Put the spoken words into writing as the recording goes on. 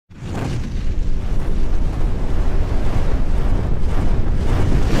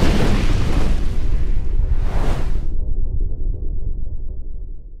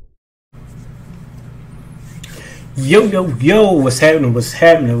Yo, yo, yo, what's happening,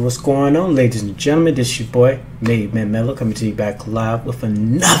 what's going on, ladies and gentlemen? This is your boy, Made Man Mello, coming to you back live with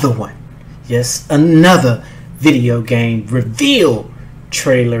another one. Yes, another video game reveal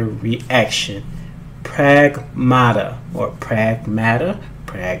trailer reaction. Pragmata, or Pragmata,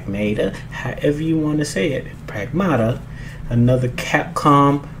 however you want to say it. Pragmata, another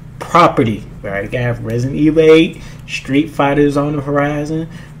Capcom property. Right, we got Resident Evil 8, Street Fighters on the horizon.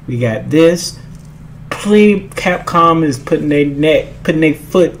 We got this. Capcom is putting their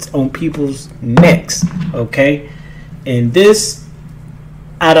foot on people's necks, okay? And this,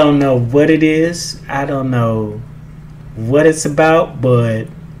 I don't know what it is. I don't know what it's about, but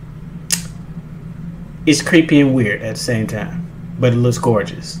it's creepy and weird at the same time. But it looks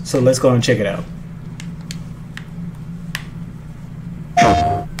gorgeous. So let's go and check it out.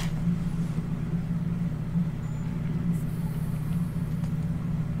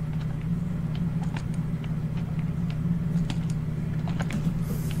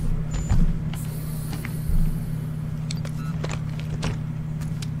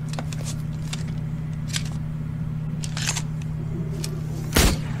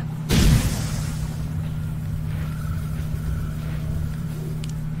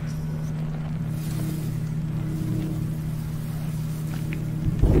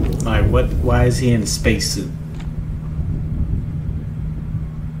 Like, what? Why is he in a spacesuit?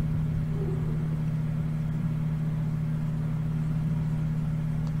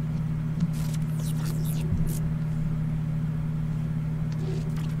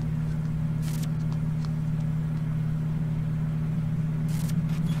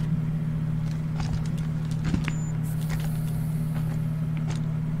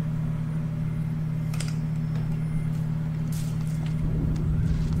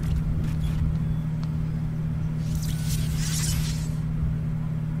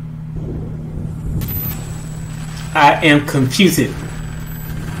 I am confused.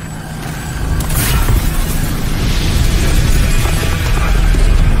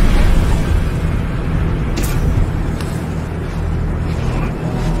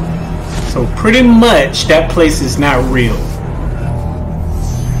 So pretty much that place is not real.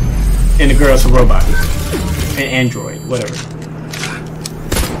 And the girl's a robot. An android, whatever.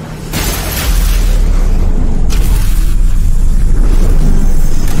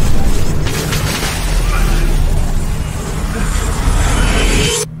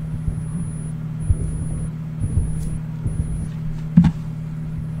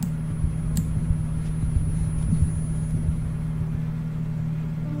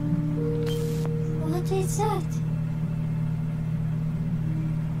 What is that?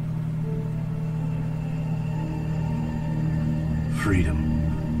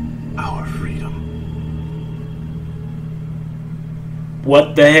 Freedom. Our freedom.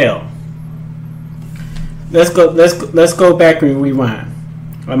 What the hell? Let's go back and rewind.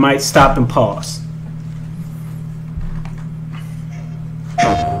 I might stop and pause.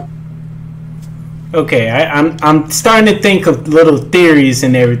 Okay, I'm starting to think of little theories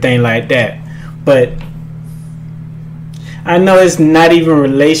and everything like that. But I know it's not even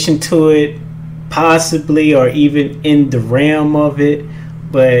relation to it, possibly, or even in the realm of it,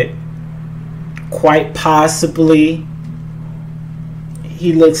 but quite possibly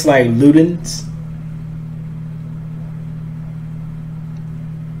he looks like Ludens.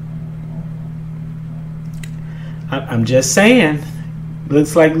 I'm just saying,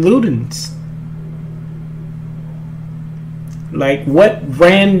 looks like Ludens. Like, what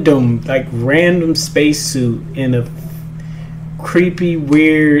random spacesuit in a creepy,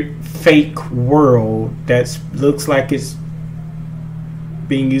 weird, fake world that looks like it's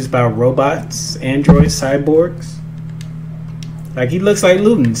being used by robots, androids, cyborgs? Like, he looks like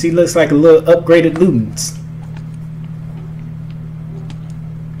Ludens. He looks like a little upgraded Ludens.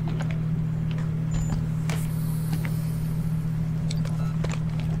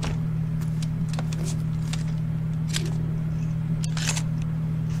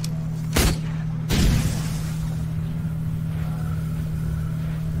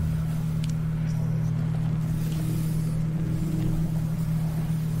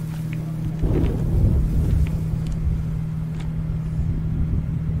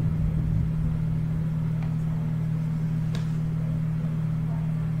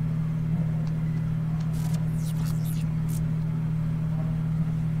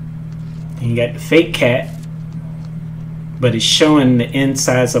 And you got the fake cat, but it's showing the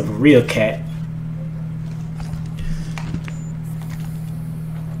insides of a real cat.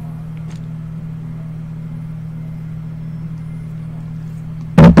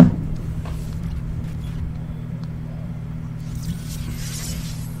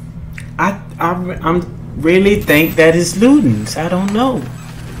 I'm really think that is Ludens. I don't know.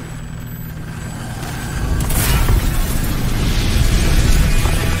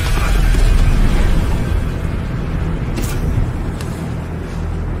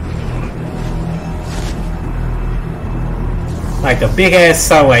 Like a big ass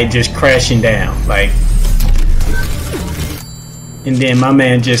satellite just crashing down, like, and then my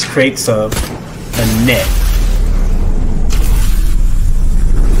man just creates a net.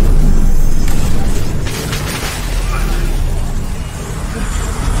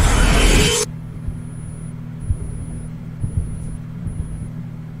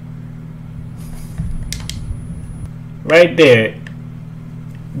 Right there,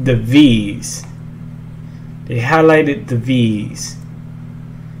 the V's. They highlighted the V's.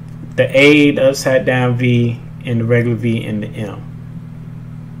 The A, the upside down V, and the regular V, and the M.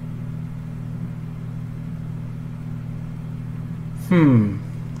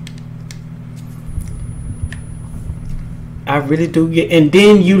 I really do get, and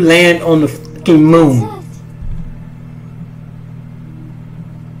then you land on the fucking moon.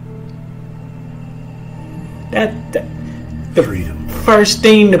 The first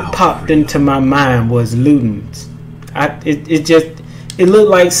thing that popped into my mind was Ludens. It looked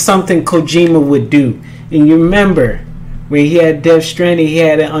like something Kojima would do. And you remember when he had Death Stranding, he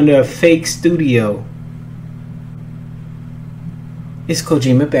had it under a fake studio. Is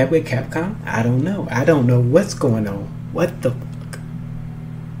Kojima back with Capcom? I don't know. I don't know what's going on. What the fuck?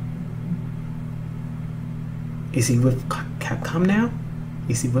 Is he with Capcom now?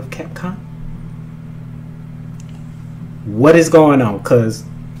 Is he with Capcom? What is going on? Because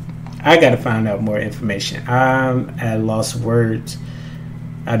I gotta find out more information. I'm at a loss of words.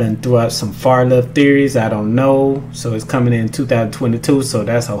 I done threw out some far left theories. I don't know. So it's coming in 2022. So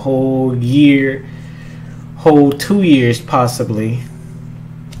that's a whole year, whole 2 years possibly.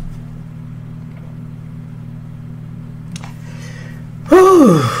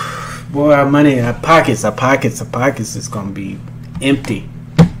 Whew. Boy, our money, our pockets is gonna be empty.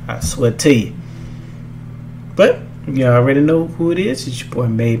 I swear to you. But you already know who it is. It's your boy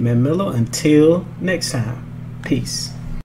Made Man Miller. Until next time, peace.